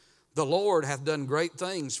The Lord hath done great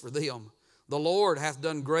things for them. The Lord hath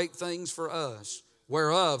done great things for us,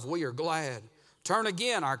 whereof we are glad. Turn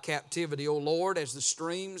again our captivity, O Lord, as the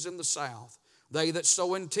streams in the south. They that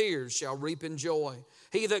sow in tears shall reap in joy.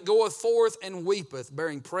 He that goeth forth and weepeth,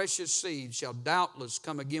 bearing precious seed, shall doubtless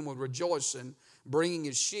come again with rejoicing, bringing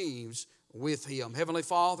his sheaves with him. Heavenly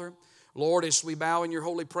Father, Lord, as we bow in your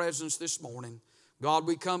holy presence this morning, God,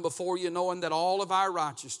 we come before you knowing that all of our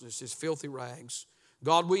righteousness is filthy rags.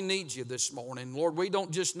 God, we need you this morning. Lord, we don't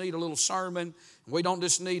just need a little sermon. We don't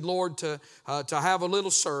just need, Lord, to have a little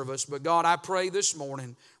service. But God, I pray this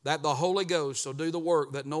morning that the Holy Ghost will do the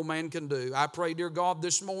work that no man can do. I pray, dear God,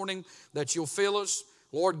 this morning that you'll fill us.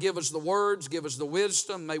 Lord, give us the words, give us the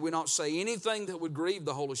wisdom. May we not say anything that would grieve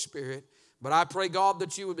the Holy Spirit. But I pray, God,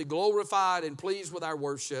 that you would be glorified and pleased with our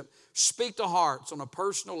worship. Speak to hearts on a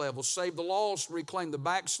personal level. Save the lost, reclaim the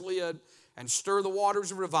backslid, and stir the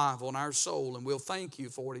waters of revival in our soul. And we'll thank you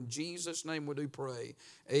for it. In Jesus' name we do pray.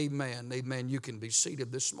 Amen. Amen. You can be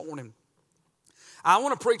seated this morning. I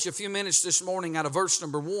want to preach a few minutes this morning out of verse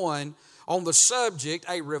number 1 on the subject,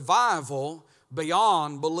 a revival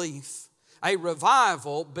beyond belief. A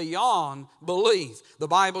revival beyond belief. The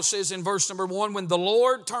Bible says in verse number 1, when the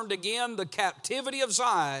Lord turned again the captivity of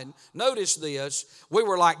Zion, notice this, we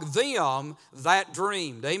were like them that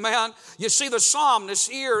dreamed. Amen. You see, the psalmist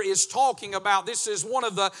here is talking about, this is one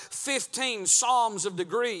of the 15 Psalms of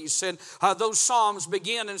degrees. And those Psalms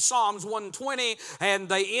begin in Psalms 120 and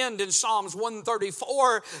they end in Psalms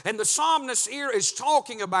 134. And the psalmist here is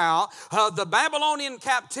talking about the Babylonian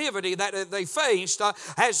captivity that they faced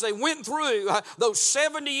as they went through those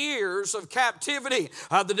 70 years of captivity.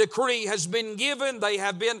 The decree has been given. They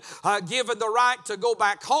have been given the right to go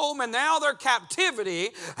back home, and now their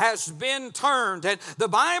captivity has been turned. And the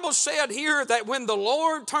Bible said here that when the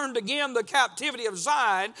Lord turned again the captivity of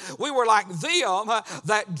Zion, we were like them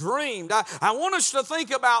that dreamed. I want us to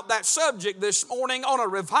think about that subject this morning on a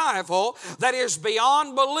revival that is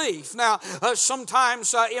beyond belief. Now,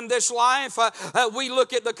 sometimes in this life, we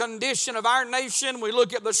look at the condition of our nation, we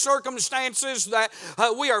look at the circumstances that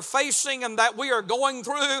we are facing and that we are going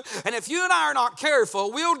through. And if you and I are not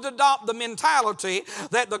careful, we'll adopt the mentality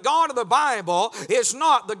that the God of the Bible is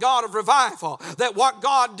not the God of revival. That what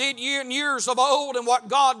God did in years of old and what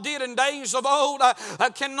God did in days of old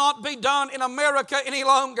cannot be done in America any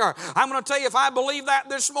longer. I'm going to tell you, if I believe that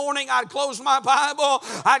this morning, I'd close my Bible,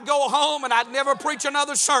 I'd go home, and I'd never preach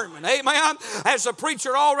another sermon. Amen. As the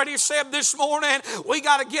preacher already said this morning, we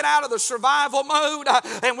got to get out of the survival mode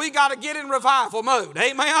and we got to get in revival mode.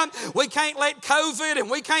 Amen. We can't let COVID and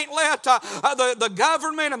we can't let the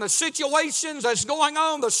government and the situations that's going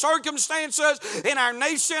on, the circumstances in our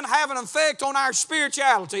nation have an effect on our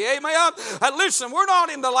spirituality. Amen. Listen, we're not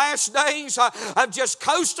in the last days of just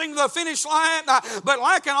coasting the finish line, but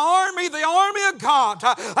like an army, the army of God,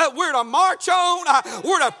 we're to march on,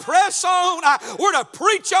 we're to press on, we're to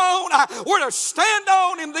preach on, we're to stand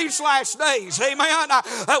on in these last days. Amen.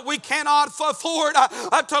 We cannot afford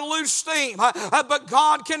to lose steam, but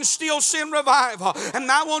God can still send revival. And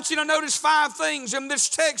I want you to notice 5 things in this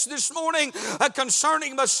text this morning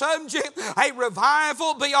concerning the subject, a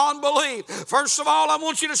revival beyond belief. First of all, I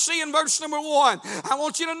want you to see in verse number 1, I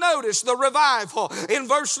want you to notice the revival in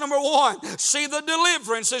verse number 1. See the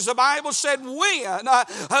deliverance, as the Bible said, when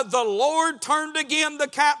the Lord turned again the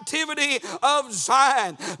captivity of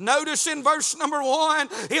Zion. Notice in verse number 1,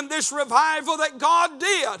 in this revival that God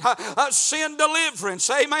did send deliverance.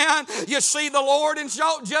 Amen. You see the Lord in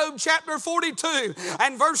Job chapter 42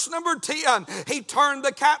 and verse number 10. He turned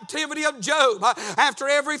the captivity of Job after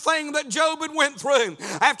everything that Job had went through,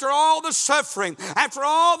 after all the suffering, after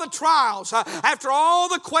all the trials, after all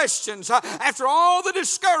the questions, after all the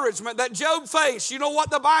discouragement that Job faced. You know what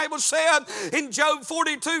the Bible said in Job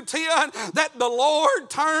 42:10? That the Lord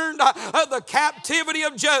turned the captivity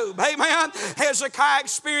of Job. Amen. Hezekiah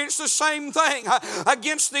experienced the same thing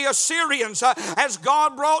against the Assyrians as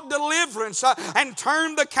God brought deliverance and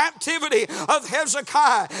turned the captivity of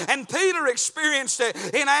Hezekiah. And Peter experienced it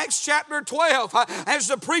in Acts chapter 12 as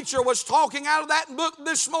the preacher was talking out of that book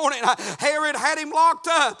this morning. Herod had him locked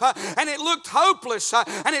up and it looked hopeless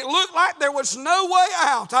and it looked like there was no way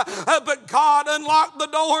out, but God unlocked the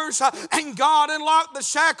doors and God unlocked the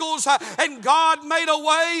shackles and God made a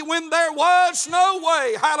way when there was no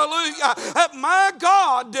way. Hallelujah. My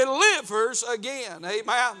God delivers again.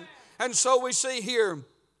 Amen. And so we see here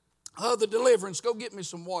the deliverance. Go get me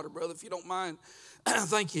some water, brother, if you don't mind.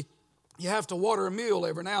 Thank you. You have to water a mule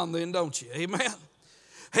every now and then, don't you? Amen.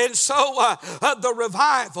 And so the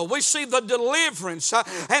revival, we see the deliverance,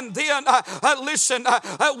 and then,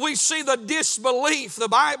 we see the disbelief. The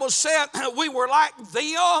Bible said we were like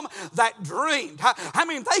them that dreamed. I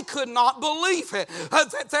mean, they could not believe it,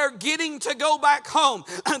 that they're getting to go back home.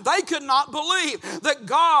 They could not believe that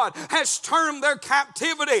God has turned their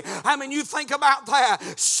captivity. I mean, you think about that,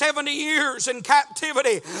 70 years in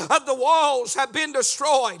captivity. The walls have been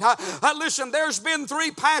destroyed. Listen, there's been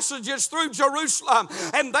 3 passages through Jerusalem,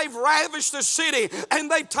 and they've ravished the city, and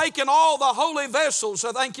they've taken all the holy vessels.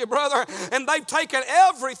 Thank you, brother. And they've taken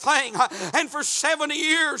everything. And for 70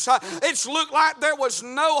 years, it's looked like there was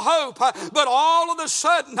no hope. But all of a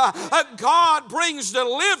sudden, God brings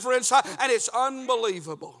deliverance, and it's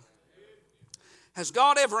unbelievable. Has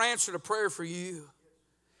God ever answered a prayer for you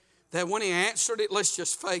that when He answered it, let's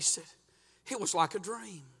just face it, it was like a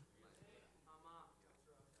dream?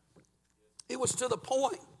 It was to the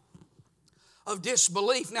point of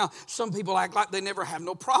disbelief. Now, some people act like they never have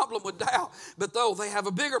no problem with doubt, but though they have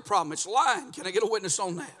a bigger problem, it's lying. Can I get a witness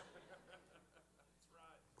on that?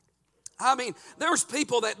 I mean, there's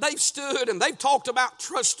people that they've stood and they've talked about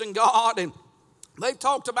trusting God, and they've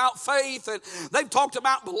talked about faith, and they've talked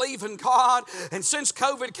about believing God. And since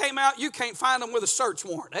COVID came out, you can't find them with a search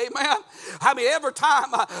warrant. Amen? I mean, every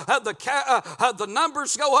time the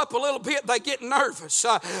numbers go up a little bit, they get nervous.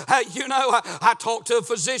 I talked to a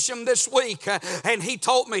physician this week, and he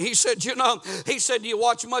told me, he said, do you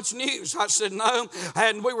watch much news? I said, no.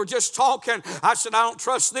 And we were just talking. I said, I don't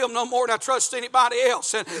trust them no more than I trust anybody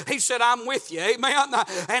else. And he said, I'm with you. Amen?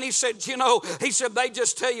 And he said, they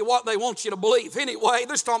just tell you what they want you to believe. Anyway,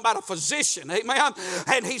 they're talking about a physician, amen?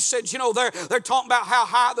 And he said, they're talking about how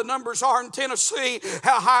high the numbers are in Tennessee,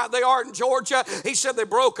 how high they are in Georgia. He said they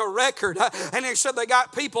broke a record. And he said they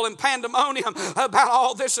got people in pandemonium about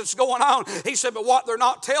all this that's going on. He said, but what they're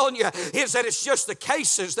not telling you is that it's just the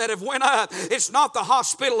cases that have went up. It's not the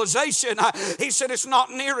hospitalization. He said it's not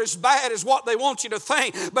near as bad as what they want you to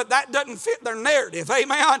think, but that doesn't fit their narrative,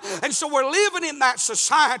 amen? And so we're living in that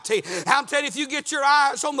society. I'm telling you, if you get your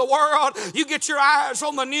eyes on the world, you get your eyes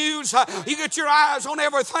on the news, you get your eyes on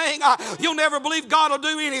everything, you'll never believe God will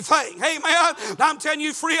do anything. Amen. I'm telling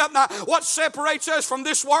you, friend, what separates us from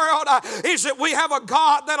this world is that we have a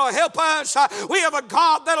God that'll help us. We have a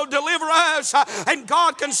God that'll deliver us, and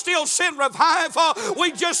God can still send revival.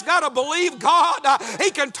 We just got to believe God. He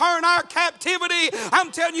can turn our captivity.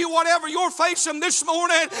 I'm telling you, whatever you're facing this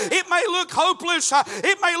morning, it may look hopeless.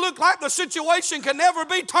 It may look like the situation can never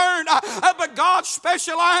be turned, but God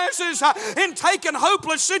specializes in taking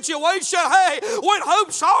hopeless situation. Hey, when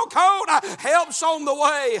hope's all cold, help's on the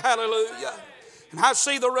way. Hallelujah. And I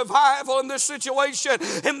see the revival in this situation,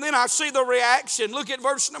 and then I see the reaction. Look at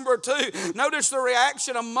verse number 2. Notice the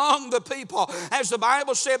reaction among the people. As the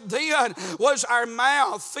Bible said, then was our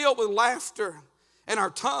mouth filled with laughter, and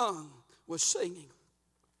our tongue was singing.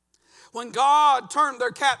 When God turned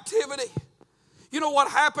their captivity, you know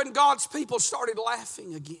what happened? God's people started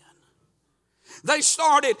laughing again. They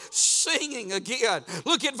started singing again.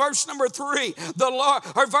 Look at verse number 3.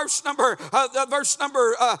 Verse number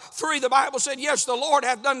 3. The Bible said, "Yes, the Lord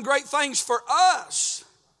hath done great things for us.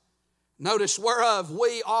 Notice whereof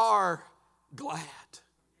we are glad."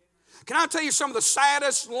 Can I tell you some of the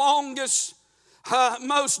saddest, longest,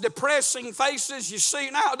 most depressing faces you see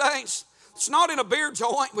nowadays? It's not in a beer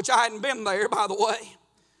joint, which I hadn't been there, by the way.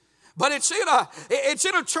 But it's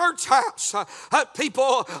in a church house.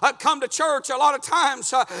 People come to church a lot of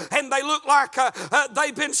times and they look like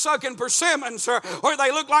they've been sucking persimmons, or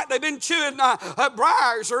they look like they've been chewing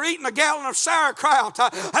briars or eating a gallon of sauerkraut.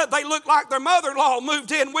 They look like their mother-in-law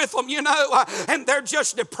moved in with them, and they're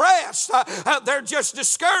just depressed. They're just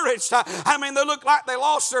discouraged. I mean, they look like they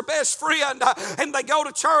lost their best friend, and they go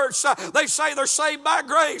to church. They say they're saved by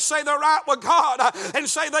grace, say they're right with God, and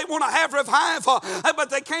say they want to have revival, but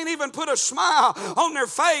they can't even put a smile on their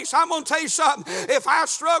face. I'm going to tell you something. If I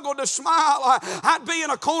struggled to smile, I'd be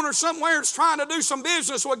in a corner somewhere trying to do some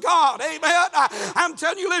business with God. Amen. I'm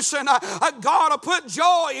telling you, listen, God will put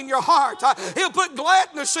joy in your heart. He'll put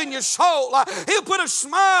gladness in your soul. He'll put a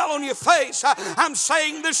smile on your face. I'm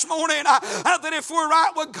saying this morning that if we're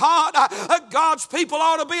right with God, God's people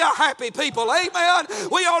ought to be a happy people. Amen.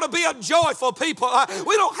 We ought to be a joyful people.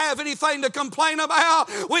 We don't have anything to complain about.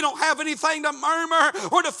 We don't have anything to murmur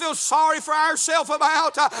or to feel sorry for ourselves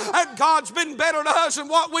about. God's been better to us than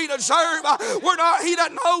what we deserve. He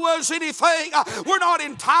doesn't owe us anything. We're not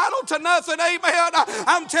entitled to nothing. Amen.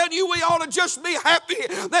 I'm telling you, we ought to just be happy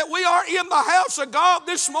that we are in the house of God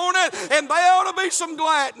this morning, and there ought to be some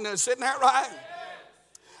gladness. Isn't that right?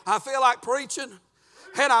 I feel like preaching,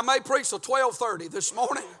 and I may preach till 12:30 this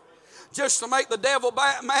morning. just to make the devil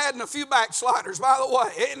mad and a few backsliders, by the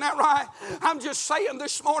way. Isn't that right? I'm just saying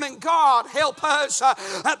this morning, God help us.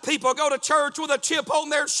 People go to church with a chip on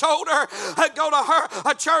their shoulder, go to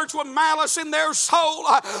a church with malice in their soul,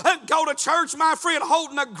 go to church, my friend,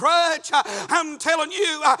 holding a grudge. I'm telling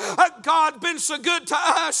you, God's been so good to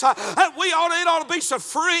us. It ought to be so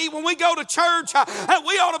free when we go to church.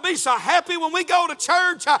 We ought to be so happy when we go to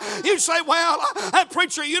church. You say, well,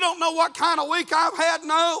 preacher, you don't know what kind of week I've had.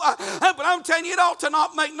 No, but I'm telling you, it ought to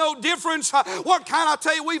not make no difference what kind. I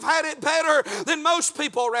tell you, we've had it better than most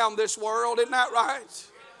people around this world. Isn't that right?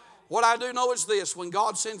 What I do know is this: when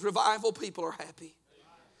God sends revival, people are happy.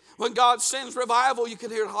 When God sends revival, you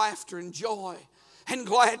can hear laughter and joy and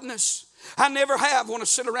gladness. I never have want to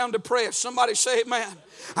sit around depressed. Somebody say amen.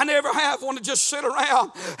 I never have want to just sit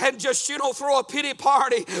around and just, throw a pity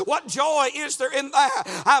party. What joy is there in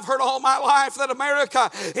that? I've heard all my life that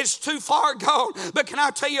America is too far gone. But can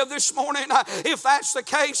I tell you this morning, if that's the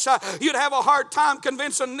case, you'd have a hard time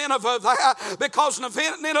convincing Nineveh of that, because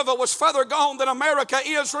Nineveh was further gone than America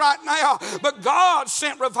is right now. But God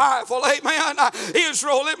sent revival. Amen.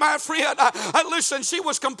 Israel, my friend, listen, she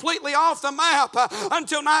was completely off the map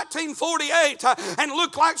until 1948 and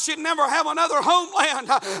looked like she'd never have another homeland.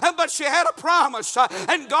 But she had a promise,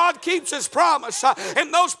 and God keeps His promise,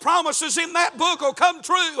 and those promises in that book will come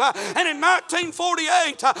true. And in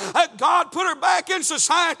 1948, God put her back in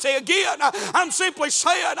society again. I'm simply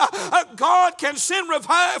saying God can send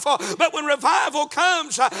revival, but when revival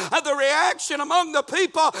comes, the reaction among the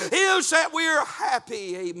people is that we're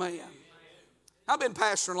happy. Amen. I've been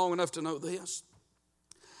pastoring long enough to know this.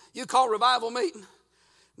 You call revival meeting,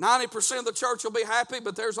 90% of the church will be happy,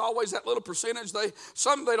 but there's always that little percentage.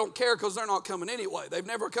 Some they don't care because they're not coming anyway. They've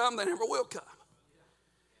never come, they never will come.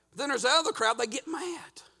 But then there's the other crowd, they get mad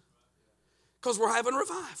because we're having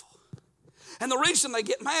revival. And the reason they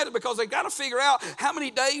get mad is because they've got to figure out how many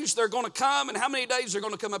days they're going to come and how many days they're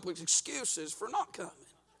going to come up with excuses for not coming.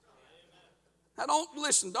 Now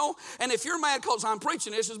don't. And if you're mad because I'm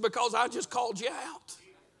preaching this, is because I just called you out.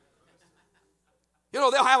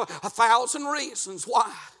 They'll have 1,000 reasons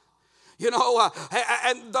why.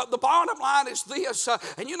 And the bottom line is this, and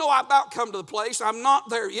I about come to the place, I'm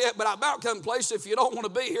not there yet, but I about come to the place, if you don't want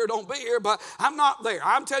to be here, don't be here, but I'm not there.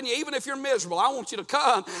 I'm telling you, even if you're miserable, I want you to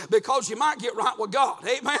come because you might get right with God.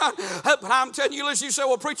 Amen. But I'm telling you, listen, you say,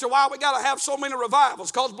 well, preacher, why we got to have so many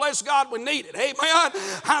revivals? Because bless God, we need it. Amen.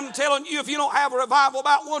 I'm telling you, if you don't have a revival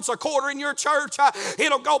about once a quarter in your church,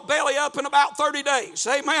 it'll go belly up in about 30 days.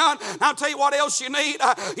 Amen. I'll tell you what else you need.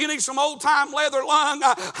 You need some old-time leather lung,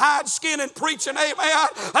 hide skin, and preaching,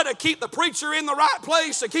 amen, to keep the preacher in the right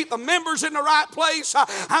place, to keep the members in the right place.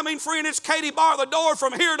 Friend, it's Katie bar the door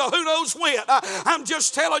from here to who knows when. I'm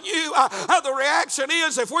just telling you, the reaction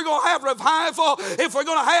is, if we're going to have revival, if we're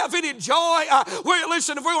going to have any joy, if we're going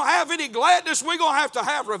to have any gladness, we're going to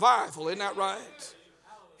have revival. Isn't that right?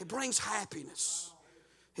 It brings happiness.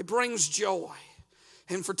 It brings joy.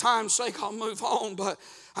 And for time's sake, I'll move on, but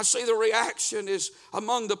I see the reaction is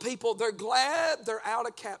among the people, they're glad they're out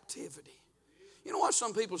of captivity. You know why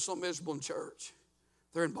some people are so miserable in church?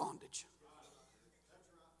 They're in bondage.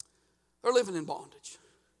 They're living in bondage.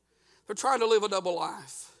 They're trying to live a double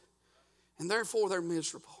life, and therefore they're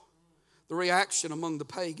miserable. The reaction among the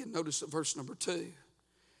pagan, notice at verse number 2,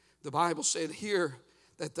 the Bible said here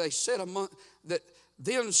that then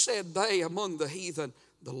said they among the heathen,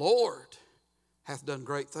 the Lord hath done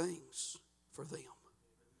great things for them.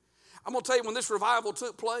 I'm going to tell you, when this revival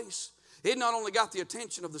took place, it not only got the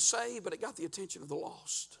attention of the saved, but it got the attention of the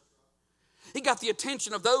lost. It got the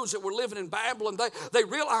attention of those that were living in Babylon. They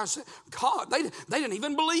realized that God, they didn't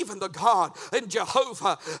even believe in the God in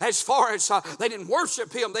Jehovah, as far as they didn't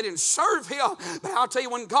worship Him, they didn't serve Him. But I'll tell you,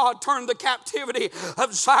 when God turned the captivity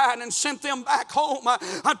of Zion and sent them back home,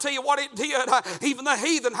 I'll tell you what it did. Even the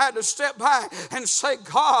heathen had to step back and say,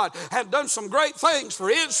 God had done some great things for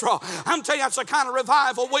Israel. I'm telling you, that's the kind of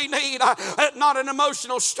revival we need, not an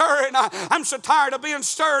emotional stirring. I'm so tired of being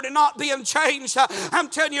stirred and not being changed. I'm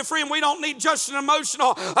telling you, friend, we don't need just an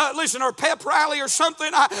emotional, or pep rally or something.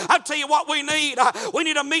 I tell you what we need. We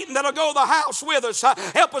need a meeting that'll go to the house with us.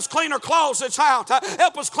 Help us clean our closets out.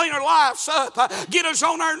 Help us clean our lives up. Get us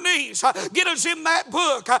on our knees. Get us in that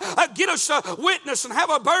book. Get us a witness and have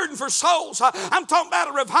a burden for souls. I'm talking about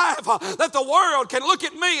a revival that the world can look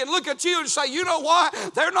at me and look at you and say, you know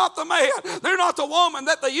what? They're not the man. They're not the woman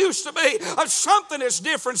that they used to be. Something is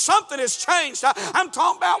different. Something has changed. I'm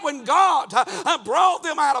talking about when God brought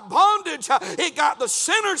them out of bondage. It got the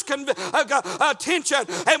sinner's attention.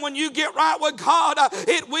 And when you get right with God,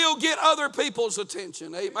 it will get other people's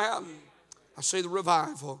attention. Amen. I see the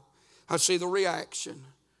revival. I see the reaction.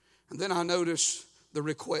 And then I notice the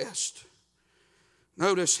request.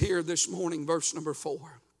 Notice here this morning, verse number 4.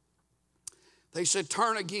 They said,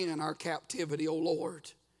 turn again our captivity, O Lord,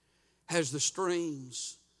 as the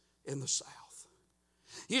streams in the south.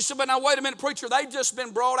 You said, but now wait a minute, preacher, they've just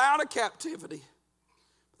been brought out of captivity.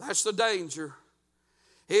 That's the danger.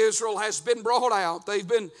 Israel has been brought out. They've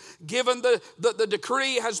been given the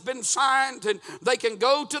decree has been signed, and they can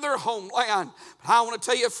go to their homeland. But I want to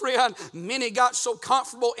tell you, friend, many got so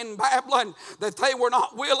comfortable in Babylon that they were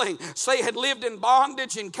not willing. They had lived in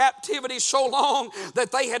bondage and captivity so long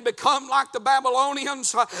that they had become like the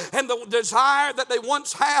Babylonians, and the desire that they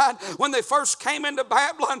once had when they first came into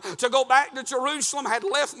Babylon to go back to Jerusalem had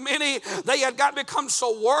left many. They had become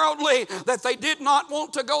so worldly that they did not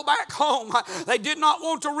want to go back home. They did not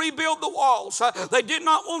want to rebuild the walls. They did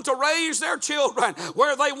not want to raise their children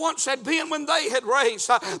where they once had been when they had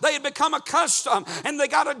raised. They had become accustomed and they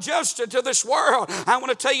got adjusted to this world. I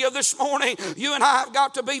want to tell you this morning, you and I have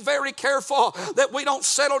got to be very careful that we don't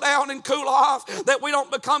settle down and cool off, that we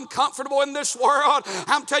don't become comfortable in this world.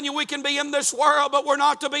 I'm telling you, we can be in this world, but we're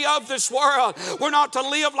not to be of this world. We're not to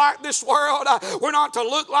live like this world. We're not to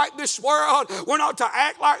look like this world. We're not to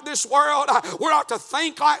act like this world. We're not to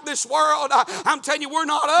think like this world. I'm telling you, we're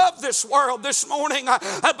not of this world this morning.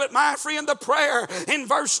 But my friend, the prayer in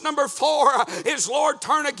verse number 4 is, Lord,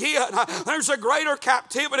 turn again. There's a greater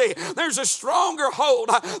captivity. There's a stronger hold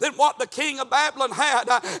than what the king of Babylon had.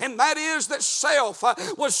 And that is that self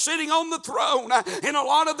was sitting on the throne in a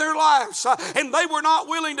lot of their lives. And they were not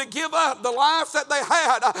willing to give up the life that they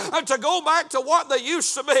had to go back to what they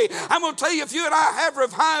used to be. I'm going to tell you, if you and I have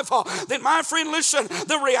revival, then my friend, listen,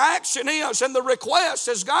 the reaction is and the request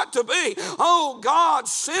has got to be, oh God,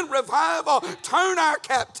 send revival, turn our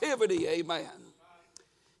captivity, amen.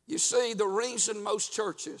 You see, the reason most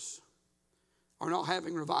churches are not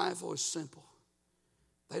having revival is simple.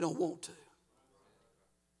 They don't want to.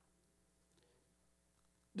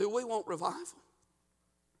 Do we want revival?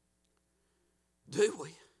 Do we?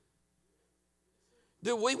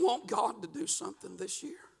 Do we want God to do something this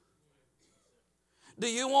year? Do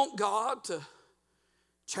you want God to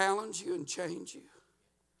challenge you and change you?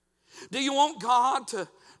 Do you want God to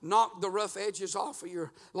knock the rough edges off of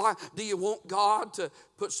your life? Do you want God to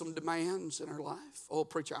put some demands in our life? Oh,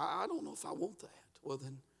 preacher, I don't know if I want that. Well,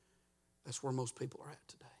 then that's where most people are at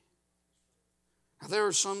today. Now, there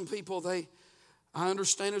are some people, I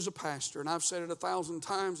understand as a pastor, and I've said it 1,000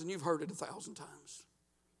 times, and you've heard it 1,000 times.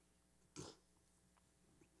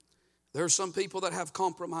 There are some people that have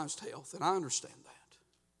compromised health, and I understand that.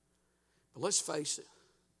 But let's face it.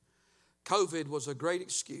 COVID was a great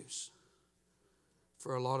excuse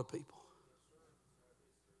for a lot of people.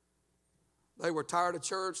 They were tired of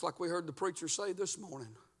church, like we heard the preacher say this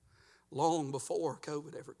morning, long before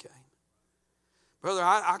COVID ever came. Brother,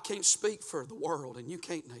 I can't speak for the world, and you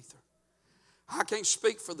can't neither. I can't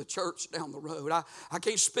speak for the church down the road. I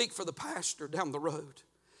can't speak for the pastor down the road.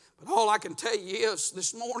 But all I can tell you is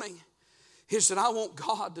this morning is that I want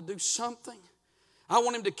God to do something. I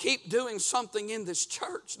want Him to keep doing something in this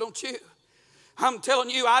church, don't you? I'm telling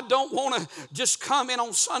you, I don't want to just come in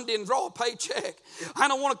on Sunday and draw a paycheck. I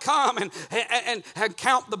don't want to come and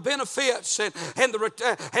count the benefits and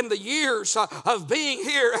the years of being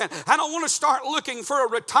here. And I don't want to start looking for a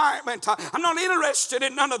retirement. I'm not interested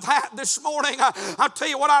in none of that this morning. I'll tell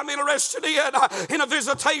you what I'm interested in a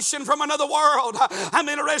visitation from another world. I'm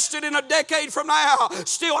interested in a decade from now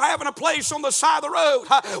still having a place on the side of the road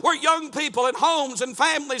where young people and homes and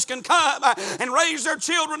families can come and raise their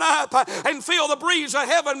children up and feel the breeze of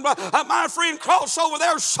heaven, my friend, cross over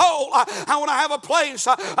their soul. I want to have a place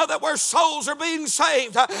that where souls are being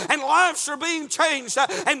saved and lives are being changed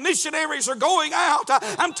and missionaries are going out.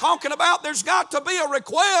 I'm talking about there's got to be a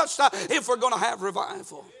request if we're going to have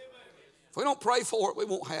revival. If we don't pray for it, we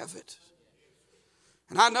won't have it.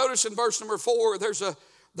 And I notice in verse number 4, there's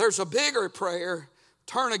a bigger prayer,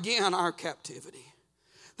 turn again our captivity.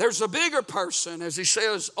 There's a bigger person as he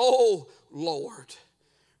says, oh Lord.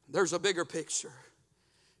 There's a bigger picture.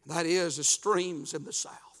 That is the streams in the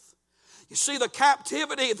south. You see the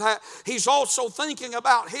captivity that he's also thinking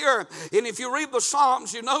about here. And if you read the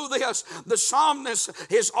Psalms, you know this. The psalmist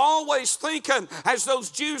is always thinking, as those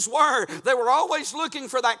Jews were, they were always looking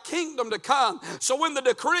for that kingdom to come. So when the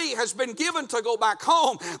decree has been given to go back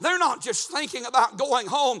home, they're not just thinking about going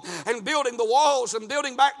home and building the walls and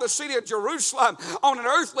building back the city of Jerusalem on an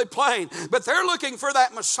earthly plane, but they're looking for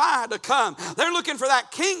that Messiah to come. They're looking for that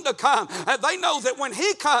king to come. They know that when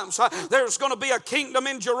he comes, there's going to be a kingdom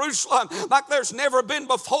in Jerusalem. like there's never been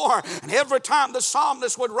before. And every time the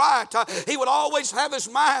psalmist would write, he would always have his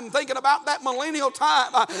mind thinking about that millennial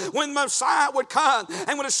time when Messiah would come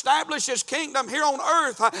and would establish his kingdom here on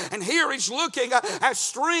earth. And here he's looking at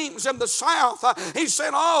streams in the south. He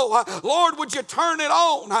said, oh, Lord, would you turn it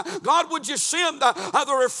on? God, would you send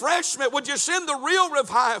the refreshment? Would you send the real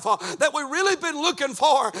revival that we've really been looking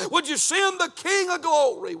for? Would you send the King of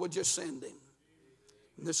glory? Would you send him?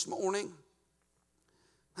 And this morning,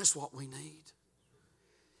 that's what we need.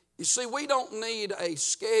 You see, we don't need a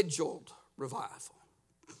scheduled revival.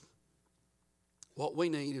 What we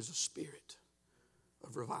need is a spirit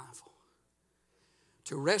of revival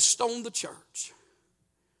to rest on the church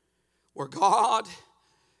where God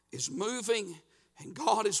is moving and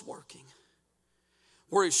God is working,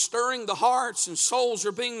 where He's stirring the hearts and souls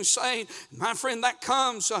are being saved. My friend, that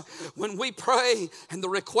comes when we pray, and the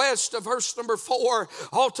request of verse number 4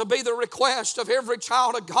 ought to be the request of every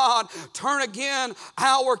child of God. Turn again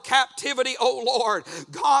our captivity, O Lord.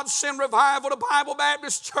 God, send revival to Bible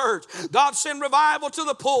Baptist Church. God, send revival to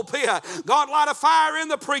the pulpit. God, light a fire in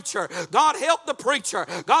the preacher. God, help the preacher.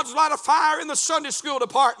 God's light a fire in the Sunday school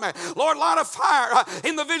department. Lord, light a fire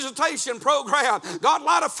in the visitation program. God,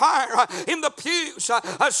 light a fire in the pews.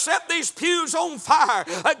 Set these pews on fire.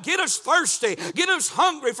 Get us thirsty. Get us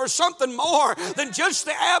hungry for something more than just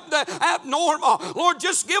the abnormal. Lord,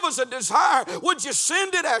 just give us a desire. Would you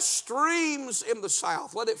send it as streams in the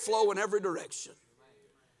south? Let it flow in every direction.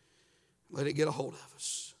 Let it get a hold of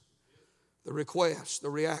us. The request, the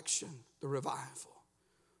reaction, the revival.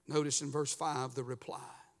 Notice in verse 5 the reply.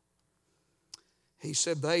 He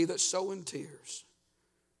said, they that sow in tears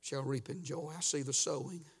shall reap in joy. I see the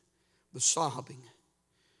sowing, the sobbing,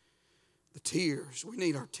 the tears. We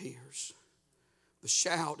need our tears. The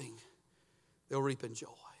shouting. They'll reap in joy.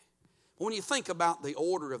 But when you think about the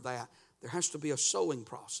order of that, there has to be a sowing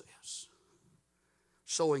process.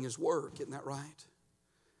 Sowing is work, isn't that right?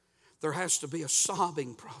 There has to be a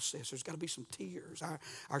sobbing process. There's got to be some tears.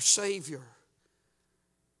 Our Savior,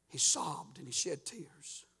 He sobbed and He shed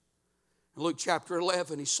tears. In Luke chapter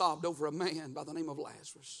 11, He sobbed over a man by the name of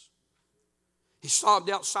Lazarus. He sobbed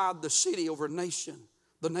outside the city over a nation,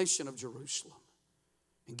 the nation of Jerusalem.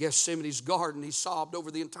 In Gethsemane's garden, He sobbed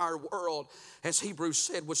over the entire world. As Hebrews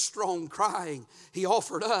said, with strong crying, He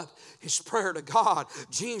offered up His prayer to God.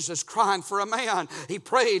 Jesus crying for a man. He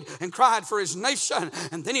prayed and cried for His nation.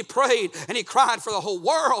 And then He prayed and He cried for the whole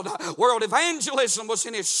world. World evangelism was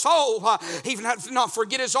in His soul. He did not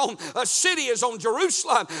forget His own city, His own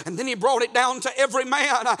Jerusalem. And then He brought it down to every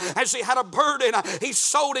man as he had a burden. He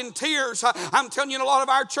sowed in tears. I'm telling you, in a lot of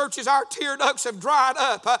our churches, our tear ducts have dried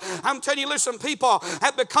up. I'm telling you, listen, people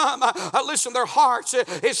have become, listen, their hearts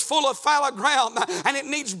is full of fallow ground and it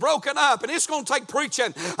needs broken up. And it's going to take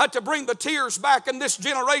preaching to bring the tears back in this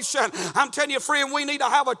generation. I'm telling you, friend, we need to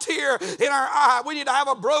have a tear in our eye. We need to have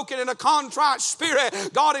a broken and a contrite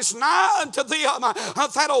spirit. God is nigh unto them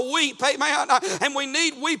that'll weep, amen. And we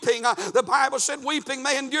need weeping. The Bible said weeping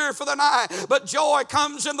may endure for the night, but joy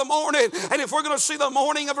comes in the morning. And if we're going to see the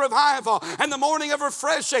morning of revival and the morning of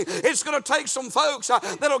refreshing, it's going to take some folks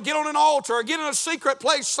that'll get on an altar or get in a secret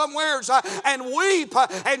place somewhere and weep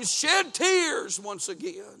and shed tears once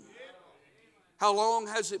again. How long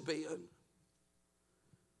has it been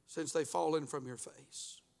since they've fallen from your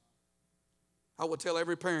face? I will tell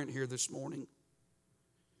every parent here this morning,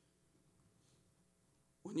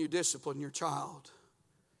 when you discipline your child,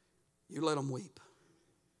 you let them weep.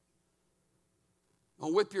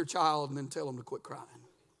 Don't whip your child and then tell them to quit crying.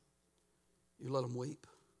 You let them weep.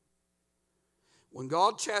 When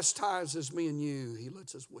God chastises me and you, He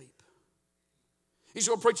lets us weep. You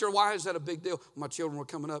say, well, preacher, why is that a big deal? When my children were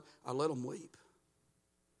coming up, I let them weep.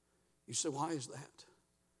 You say, why is that?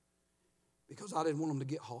 Because I didn't want them to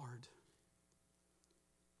get hard.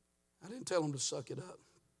 I didn't tell them to suck it up.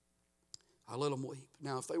 I let them weep.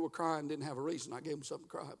 Now, if they were crying and didn't have a reason, I gave them something to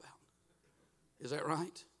cry about. Is that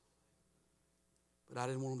right? But I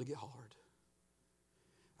didn't want them to get hard.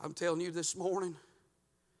 I'm telling you this morning,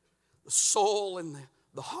 the soul and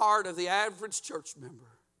the heart of the average church member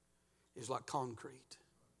is like concrete.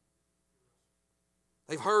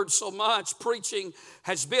 They've heard so much. Preaching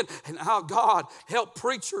has been, and how God help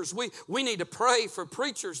preachers. We need to pray for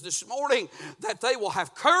preachers this morning that they will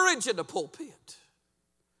have courage in the pulpit.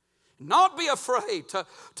 Not be afraid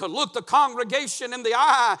to look the congregation in the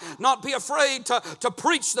eye. Not be afraid to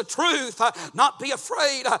preach the truth. Not be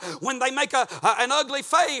afraid when they make an ugly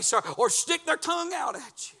face or stick their tongue out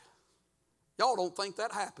at you. Y'all don't think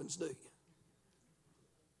that happens, do you?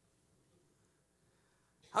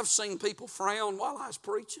 I've seen people frown while I was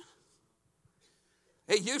preaching.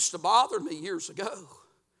 It used to bother me years ago.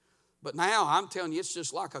 But now I'm telling you, it's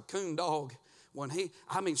just like a coon dog. When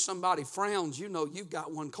somebody frowns, you know you've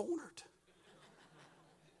got one cornered.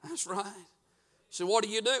 That's right. So what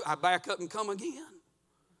do? I back up and come again.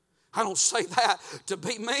 I don't say that to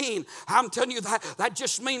be mean. I'm telling you that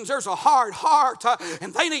just means there's a hard heart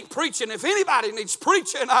and they need preaching. If anybody needs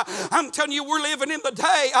preaching, I'm telling you we're living in the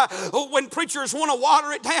day when preachers want to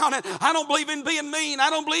water it down. And I don't believe in being mean. I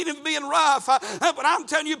don't believe in being rough. But I'm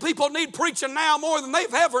telling you people need preaching now more than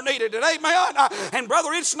they've ever needed it. Amen. And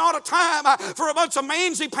brother, it's not a time for a bunch of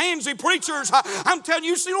mansy-pansy preachers. I'm telling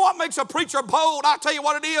you, you know what makes a preacher bold? I'll tell you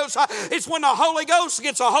what it is. It's when the Holy Ghost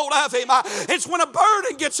gets a hold of him. It's when a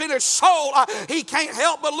burden gets in his soul. He can't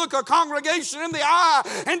help but look a congregation in the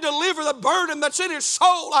eye and deliver the burden that's in his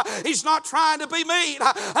soul. He's not trying to be mean,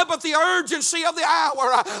 but the urgency of the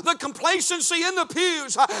hour, the complacency in the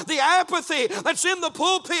pews, the apathy that's in the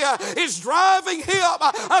pulpit is driving him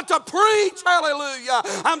to preach. Hallelujah.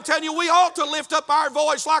 I'm telling you, we ought to lift up our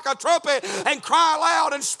voice like a trumpet and cry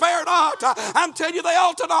loud and spare not. I'm telling you, they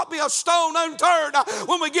ought to not be a stone unturned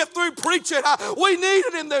when we get through preaching. We need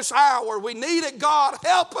it in this hour. We need it. God,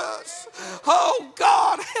 help us. Oh,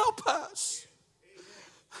 God, help us.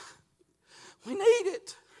 We need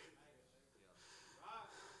it.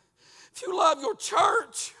 If you love your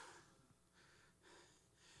church,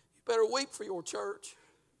 you better weep for your church.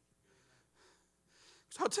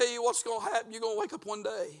 I'll tell you what's going to happen. You're going to wake up one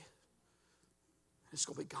day, and it's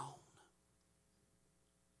going to be gone.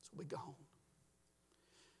 It's going to be gone.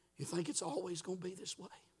 You think it's always going to be this way?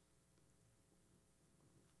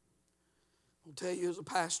 I'll tell you as a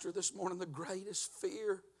pastor this morning, the greatest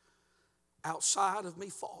fear outside of me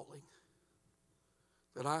falling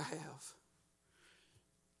that I have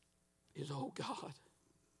is, oh God,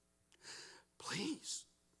 please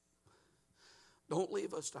don't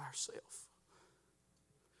leave us to ourselves.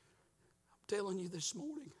 I'm telling you this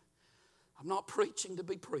morning, I'm not preaching to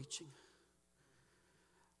be preaching.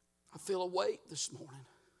 I feel a weight this morning.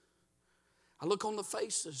 I look on the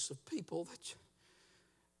faces of people that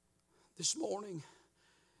this morning,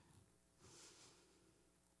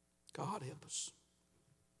 God help us.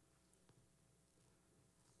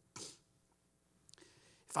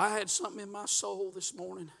 If I had something in my soul this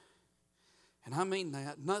morning, and I mean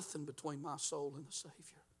that, nothing between my soul and the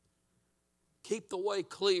Savior. Keep the way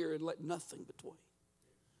clear and let nothing between.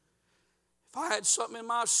 If I had something in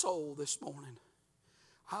my soul this morning,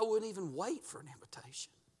 I wouldn't even wait for an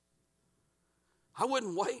invitation. I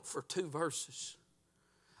wouldn't wait for 2 verses.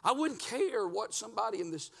 I wouldn't care what somebody in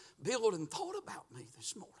this building thought about me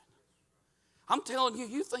this morning. I'm telling you,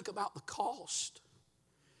 you think about the cost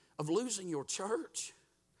of losing your church.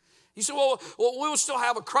 You say, well, we'll still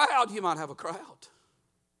have a crowd. You might have a crowd.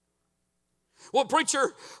 Well,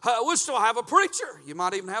 preacher, we'll still have a preacher. You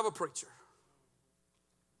might even have a preacher.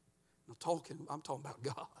 I'm talking about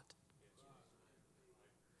God.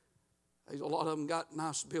 There's a lot of them got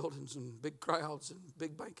nice buildings and big crowds and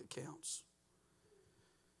big bank accounts.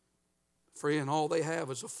 Friend, all they have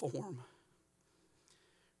is a form.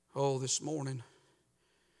 Oh, this morning,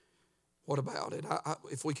 what about it?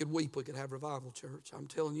 If we could weep, we could have revival, church. I'm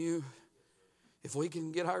telling you, if we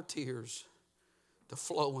can get our tears to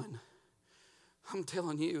flowing, I'm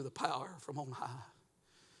telling you, the power from on high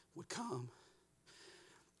would come.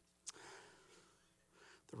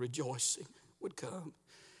 The rejoicing would come.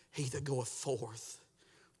 He that goeth forth,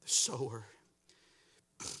 the sower,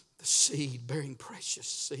 the seed, bearing precious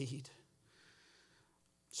seed,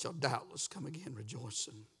 shall doubtless come again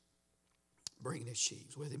rejoicing, bringing his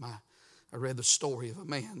sheaves with him. I read the story of a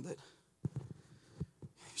man that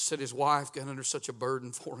he said his wife got under such a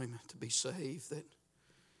burden for him to be saved that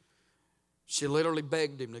she literally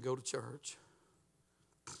begged him to go to church.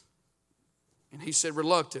 And he said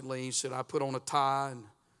reluctantly, he said, I put on a tie and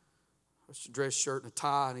a dress shirt and a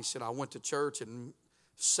tie, and he said, I went to church and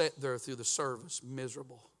sat there through the service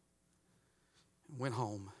miserable and went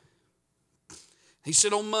home. He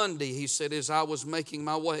said on Monday, he said, as I was making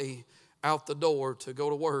my way out the door to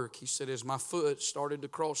go to work, he said, as my foot started to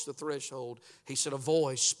cross the threshold, he said, a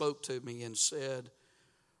voice spoke to me and said,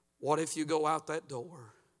 what if you go out that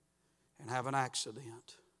door and have an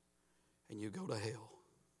accident and you go to hell?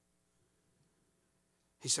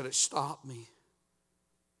 He said, it stopped me.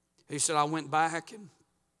 He said, I went back and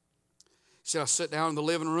he said, I sat down in the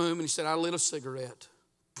living room and he said, I lit a cigarette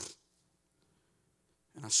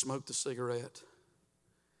and I smoked the cigarette.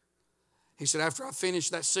 He said, after I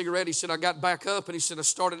finished that cigarette, he said, I got back up and he said, I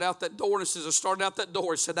started out that door. And he says, I started out that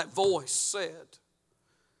door. He said, that voice said,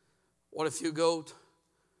 what if you go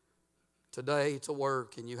today to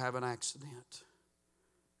work and you have an accident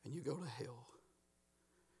and you go to hell?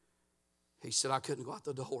 He said, I couldn't go out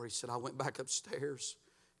the door. He said, I went back upstairs.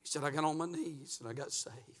 He said, I got on my knees and I got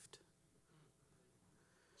saved.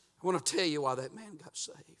 I want to tell you why that man got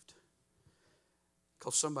saved.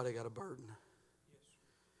 Because somebody got a burden.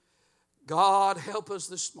 God, help us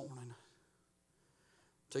this morning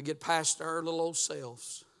to get past our little old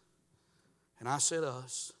selves. And I said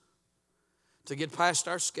us. To get past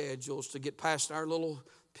our schedules, to get past our little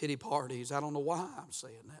pity parties. I don't know why I'm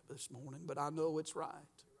saying that this morning, but I know it's right.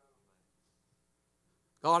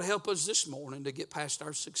 God, help us this morning to get past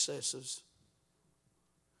our successes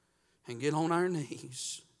and get on our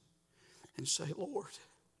knees and say, Lord,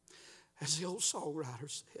 as the old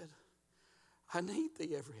songwriter said, I need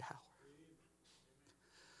thee every hour.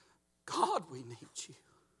 God, we need you.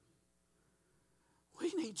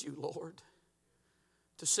 We need you, Lord,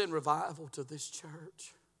 to send revival to this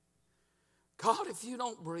church. God, if you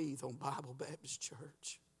don't breathe on Bible Baptist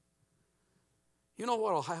Church, you know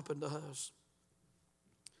what will happen to us?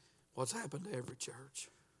 What's happened to every church?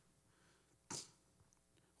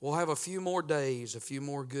 We'll have a few more days, a few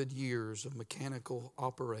more good years of mechanical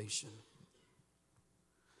operation,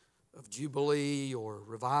 of jubilee or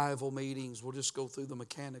revival meetings. We'll just go through the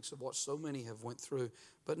mechanics of what so many have went through,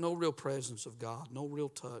 but no real presence of God, no real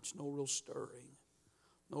touch, no real stirring,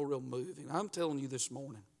 no real moving. I'm telling you this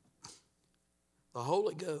morning, the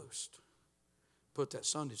Holy Ghost put that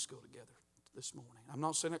Sunday school together this morning. I'm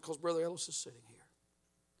not saying that because Brother Ellis is sitting here.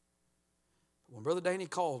 When Brother Danny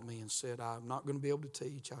called me and said, I'm not going to be able to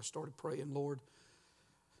teach, I started praying, Lord,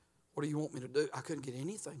 what do you want me to do? I couldn't get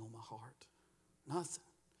anything on my heart. Nothing.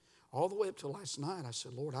 All the way up till last night, I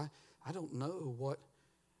said, Lord, I don't know what.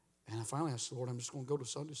 And I finally said, Lord, I'm just going to go to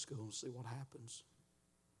Sunday school and see what happens.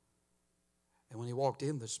 And when he walked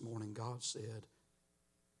in this morning, God said,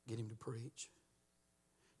 get him to preach.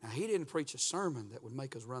 Now, he didn't preach a sermon that would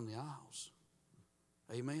make us run the aisles.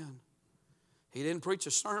 Amen. He didn't preach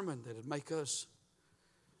a sermon that would make us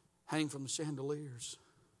hang from the chandeliers.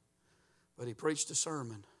 But he preached a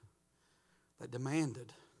sermon that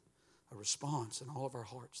demanded a response in all of our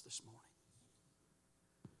hearts this morning.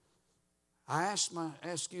 I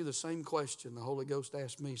ask you the same question the Holy Ghost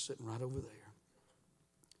asked me sitting right over there.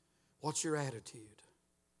 What's your attitude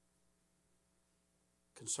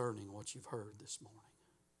concerning what you've heard this morning?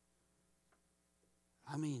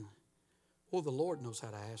 I mean, well, the Lord knows how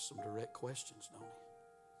to ask some direct questions, don't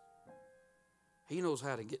He? He knows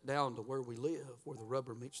how to get down to where we live, where the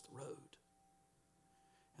rubber meets the road.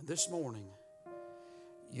 And this morning,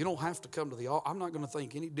 you don't have to come to the altar. I'm not going to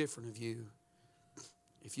think any different of you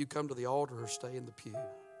if you come to the altar or stay in the pew.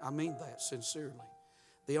 I mean that sincerely.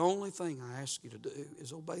 The only thing I ask you to do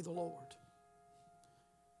is obey the Lord.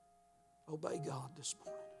 Obey God this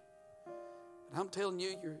morning. And I'm telling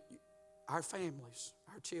you, our families,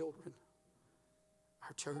 our children,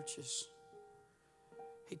 our churches,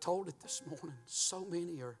 he told it this morning, so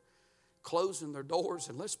many are closing their doors,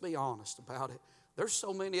 and let's be honest about it. There's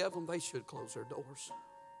so many of them, they should close their doors.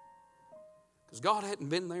 Because God hadn't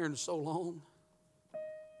been there in so long.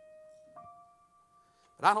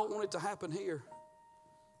 But I don't want it to happen here.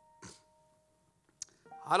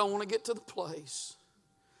 I don't want to get to the place.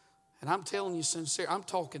 And I'm telling you sincere, I'm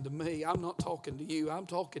talking to me. I'm not talking to you. I'm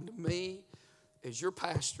talking to me as your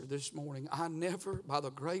pastor this morning. I never, by the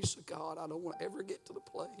grace of God, I don't want to ever get to the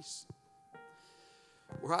place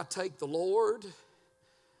where I take the Lord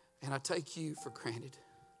and I take you for granted.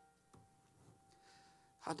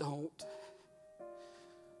 I don't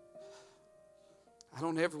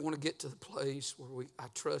ever want to get to the place where I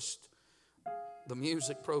trust the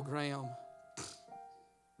music program,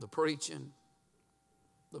 the preaching,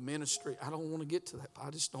 the ministry. I don't want to get to that. I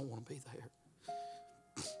just don't want to be there.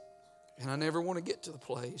 And I never want to get to the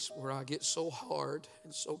place where I get so hard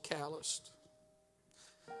and so calloused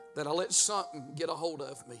that I let something get a hold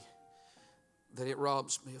of me, that it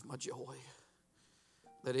robs me of my joy,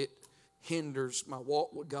 that it hinders my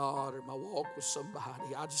walk with God or my walk with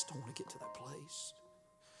somebody. I just don't want to get to that place.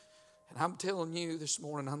 And I'm telling you this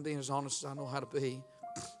morning, I'm being as honest as I know how to be.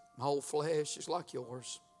 My whole flesh is like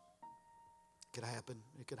yours. It could happen.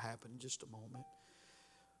 It could happen in just a moment.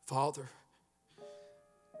 Father,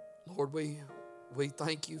 Lord, we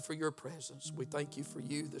thank you for your presence. We thank you for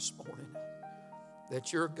you this morning.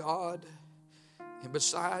 That you're God, and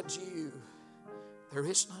besides you, there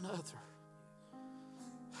is none other.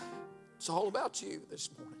 It's all about you this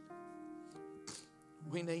morning.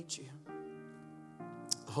 We need you.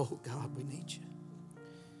 Oh, God, we need you.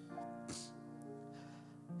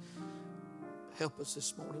 Help us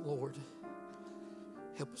this morning, Lord.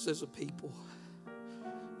 Help us as a people.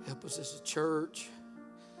 Help us as a church.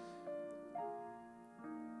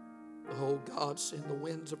 Oh God, send the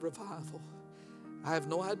winds of revival. I have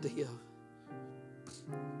no idea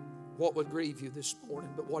what would grieve you this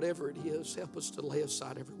morning, but whatever it is, help us to lay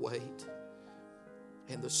aside every weight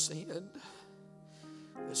and the sin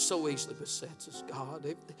that so easily besets us, God.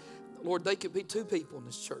 Lord, they could be two people in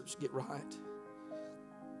this church get right.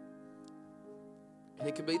 And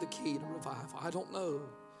it could be the key to revival. I don't know.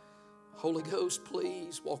 Holy Ghost,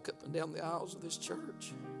 please walk up and down the aisles of this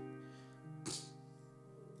church.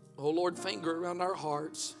 Oh, Lord, finger around our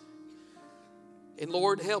hearts. And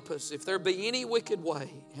Lord, help us. If there be any wicked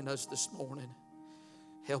way in us this morning,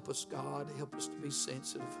 help us, God. Help us to be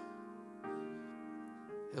sensitive.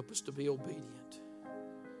 Help us to be obedient.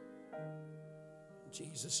 In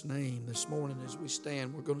Jesus' name, this morning as we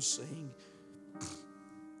stand, we're going to sing.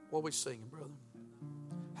 What are we singing, brother?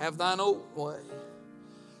 Have thine own way.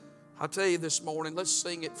 I tell you this morning, let's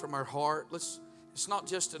sing it from our heart. It's not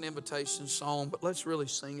just an invitation song, but let's really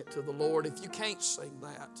sing it to the Lord. If you can't sing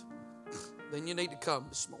that, then you need to come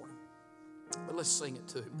this morning. But let's sing it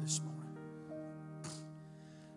to Him this morning.